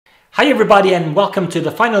Hi everybody and welcome to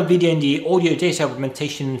the final video in the audio data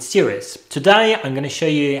augmentation series. Today I'm going to show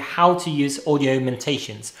you how to use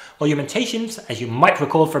Audiomentations. Audiomentations, as you might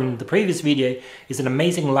recall from the previous video, is an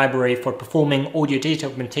amazing library for performing audio data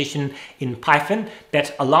augmentation in Python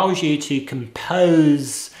that allows you to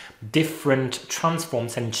compose different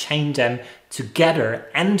transforms and chain them together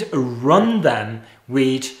and run them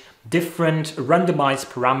with different randomized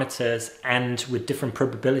parameters and with different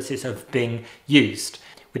probabilities of being used.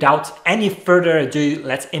 Without any further ado,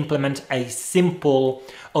 let's implement a simple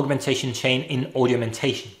augmentation chain in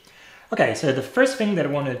Audimentation. Okay, so the first thing that I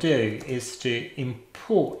want to do is to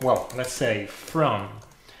import, well, let's say from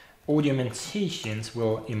Audiomentations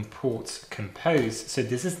we'll import compose. So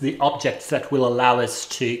this is the object that will allow us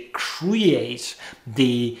to create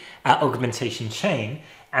the augmentation chain.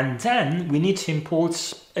 And then we need to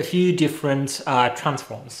import a few different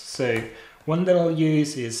transforms. So one that I'll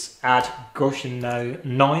use is add Gaussian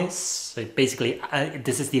noise. So basically,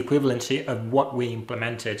 this is the equivalent of what we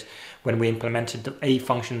implemented when we implemented a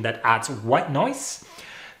function that adds white noise.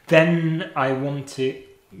 Then I want to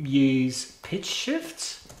use pitch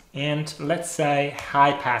shift and let's say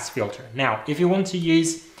high pass filter. Now, if you want to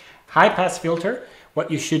use high pass filter, what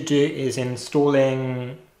you should do is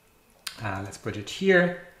installing, let's put it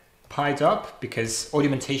here, PyDub, because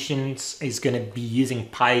Audiomentations is going to be using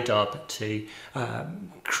PyDub to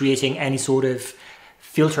creating any sort of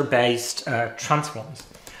filter-based transforms.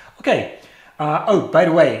 Okay. Oh, by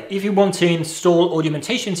the way, if you want to install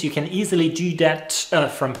Audiomentations, you can easily do that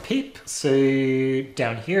from pip. So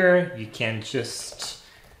down here, you can just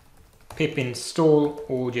pip install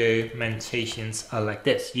Audiomentations like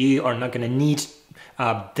this. You are not going to need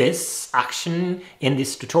this action in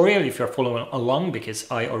this tutorial if you're following along, because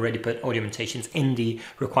I already put Audiomentations in the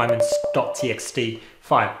requirements.txt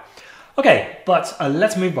file. Okay, but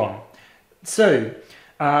let's move on. So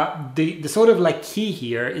the sort of like key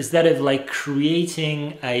here is that of like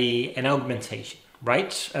creating an augmentation,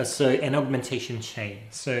 right? So an augmentation chain.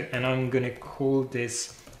 So, and I'm going to call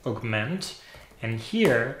this augment, and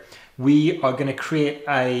here we are going to create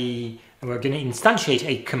we're going to instantiate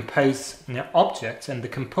a compose object, and the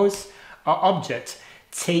compose object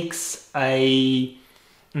takes a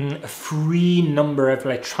free number of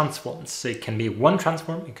like transforms. So it can be one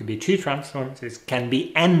transform, it could be two transforms, it can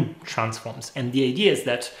be n transforms. And the idea is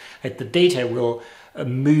that the data will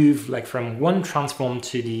move like from one transform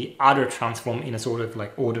to the other transform in a sort of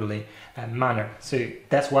like orderly manner. So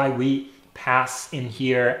that's why we pass in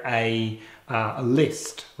here a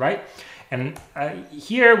list, right? And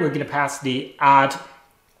here we're going to pass the add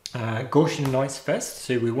Gaussian noise first.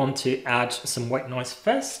 So we want to add some white noise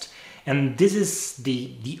first. And this is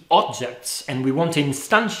the objects, and we want to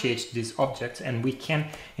instantiate this object, and we can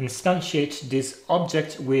instantiate this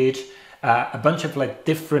object with a bunch of like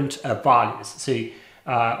different values. So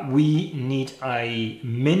we need a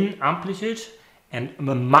min amplitude and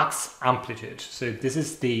a max amplitude. So this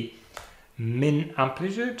is the min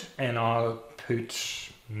amplitude, and I'll put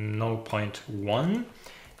 0.1,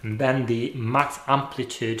 and then the max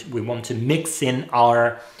amplitude we want to mix in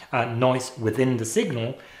our noise within the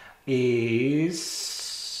signal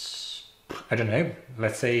is, I don't know,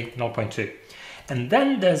 let's say 0.2. And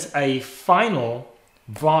then there's a final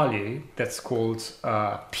value that's called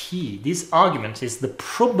P. This argument is the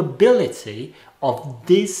probability of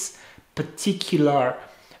this particular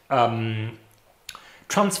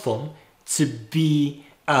transform to be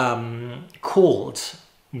called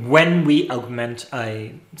when we augment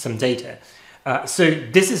some data. So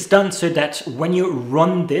this is done so that when you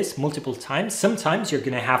run this multiple times, sometimes you're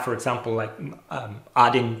going to have, for example, like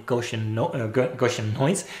adding Gaussian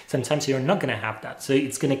noise. Sometimes you're not going to have that. So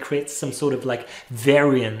it's going to create some sort of like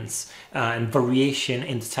variance and variation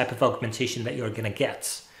in the type of augmentation that you're going to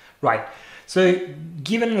get. Right. So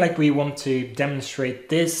given like we want to demonstrate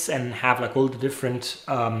this and have like all the different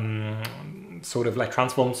sort of like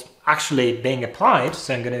transforms actually being applied,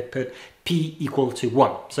 so I'm going to put P equal to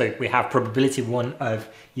 1. So we have probability 1 of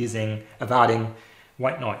adding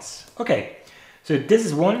white noise. Okay, so this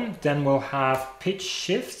is 1. Then we'll have pitch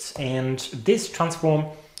shifts, and this transform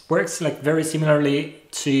works like very similarly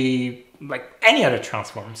to like any other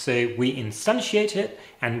transform. So we instantiate it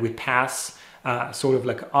and we pass sort of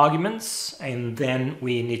like arguments, and then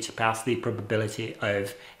we need to pass the probability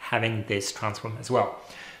of having this transform as well.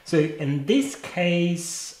 So in this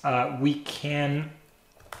case, we can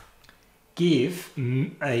give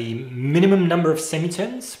a minimum number of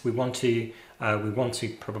semitones. We want to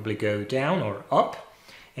probably go down or up,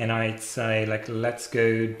 and I'd say like let's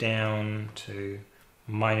go down to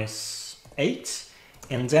 -8,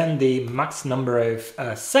 and then the max number of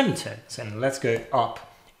semitones, and let's go up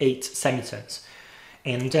 8 semitones.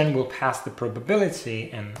 And then we'll pass the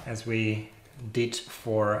probability, and as we did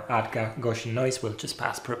for add Gaussian noise, we'll just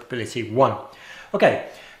pass probability 1. Okay,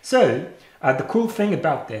 so the cool thing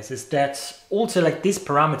about this is that also like these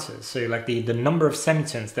parameters, so like the number of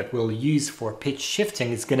semitones that we'll use for pitch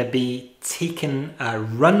shifting is going to be taken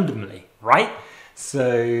randomly, right?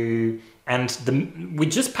 So, and we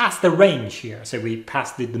just passed the range here. So we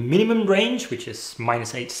passed the minimum range, which is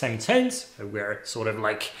 -8 semitones. So we're sort of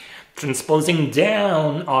like transposing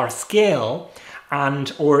down our scale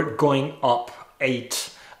and or going up 8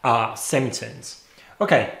 semitones.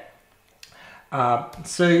 Okay.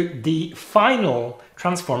 So the final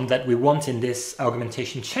transform that we want in this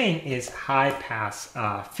augmentation chain is high pass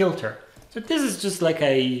filter. So this is just like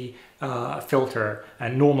a filter, a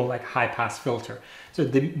normal like high pass filter. So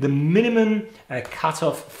the minimum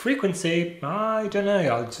cutoff frequency, I don't know,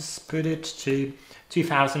 I'll just put it to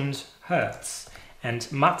 2000 Hertz. And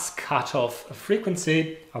max cutoff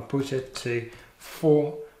frequency, I'll put it to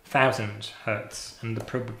 4000 Hertz. And the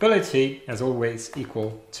probability, as always,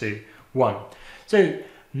 equal to 1. So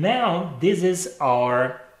now this is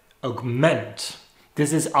our augment.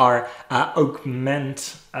 This is our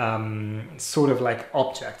augment sort of like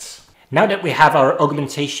object. Now that we have our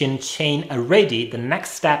augmentation chain ready, the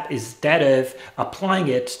next step is that of applying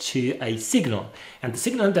it to a signal. And the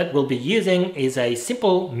signal that we'll be using is a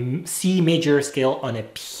simple C major scale on a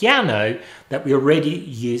piano that we already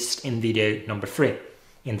used in video number 3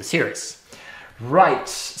 in the series. Right,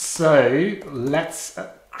 so let's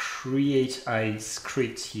create a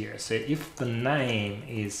script here. So if the name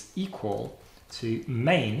is equal to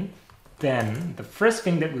main, then the first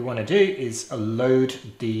thing that we want to do is load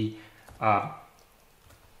the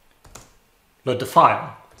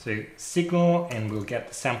file. So signal, and we'll get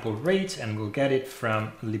the sample rate, and we'll get it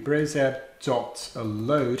from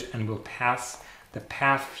librosa.load, and we'll pass the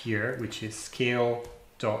path here, which is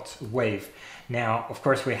scale.wave. Now, of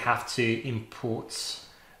course, we have to import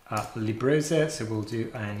Librosa, so we'll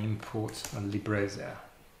do an import Librosa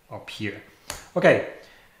up here. Okay,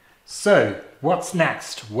 so what's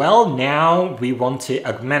next? Well, now we want to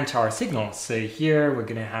augment our signal. So here we're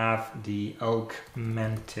going to have the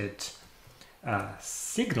augmented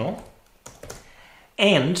signal,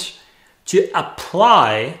 and to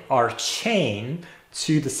apply our chain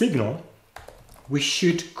to the signal, we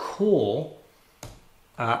should call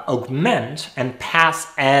augment and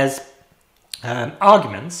pass as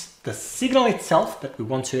arguments the signal itself that we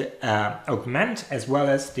want to augment, as well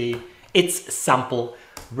as its sample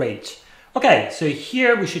rate. Okay, so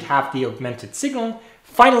here we should have the augmented signal.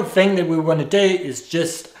 Final thing that we want to do is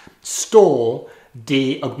just store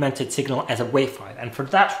the augmented signal as a WAV file, and for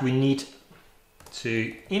that we need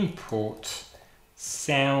to import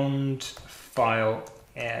sound file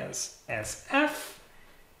as SF,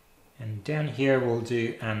 and down here we'll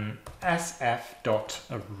do an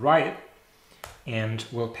sf.write, and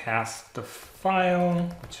we'll pass the file,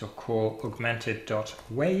 which we'll call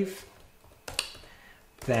augmented.wave.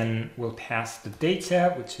 Then we'll pass the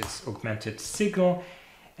data, which is augmented signal,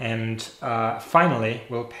 and finally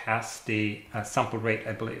we'll pass the sample rate,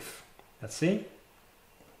 I believe. Let's see.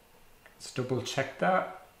 Let's double check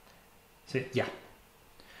that. So yeah.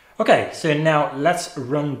 Okay, so now let's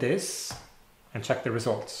run this and check the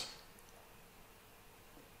results.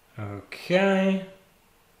 Okay.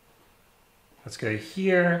 Let's go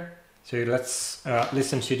here. So let's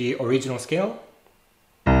listen to the original scale.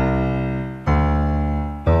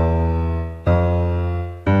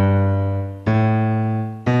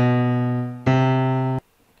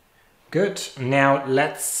 Good. Now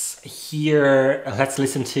let's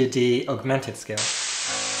listen to the augmented scale.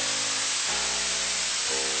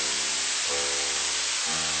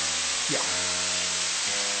 Yeah.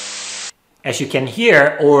 As you can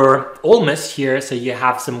hear, or almost hear, so you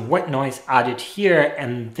have some white noise added here,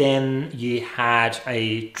 and then you had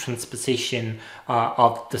a transposition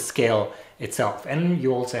of the scale itself, and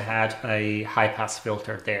you also had a high pass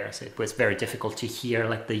filter there, so it was very difficult to hear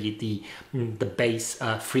like the bass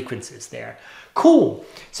frequencies there. Cool.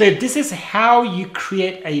 So this is how you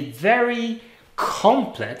create a very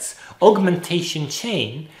complex augmentation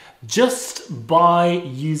chain just by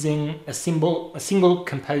using a single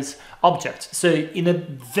compose object. So in a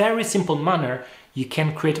very simple manner, you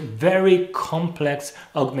can create very complex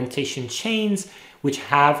augmentation chains which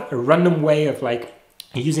have a random way of like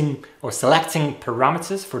using or selecting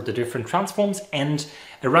parameters for the different transforms, and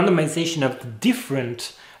a randomization of the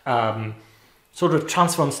different sort of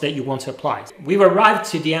transforms that you want to apply. We've arrived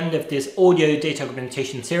to the end of this audio data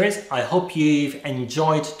augmentation series. I hope you've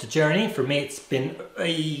enjoyed the journey. For me, it's been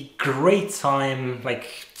a great time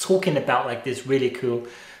like talking about like this really cool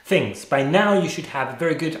things. By now you should have a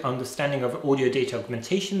very good understanding of audio data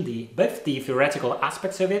augmentation, both the theoretical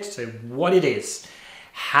aspects of it, so what it is,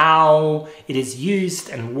 how it is used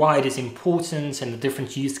and why it is important, and the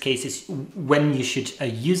different use cases when you should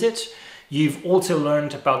use it. You've also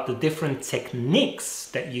learned about the different techniques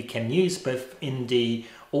that you can use both in the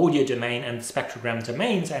audio domain and the spectrogram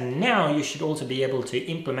domains, and now you should also be able to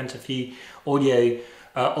implement a few audio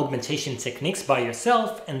augmentation techniques by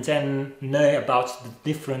yourself, and then know about the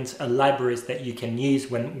different libraries that you can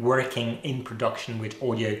use when working in production with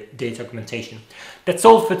audio data augmentation. That's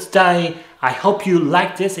all for today. I hope you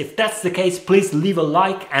liked this. If that's the case, please leave a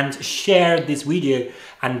like and share this video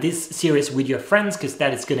and this series with your friends, because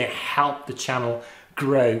that is going to help the channel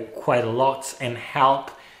grow quite a lot and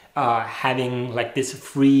help having like this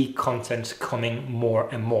free content coming more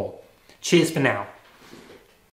and more. Cheers for now.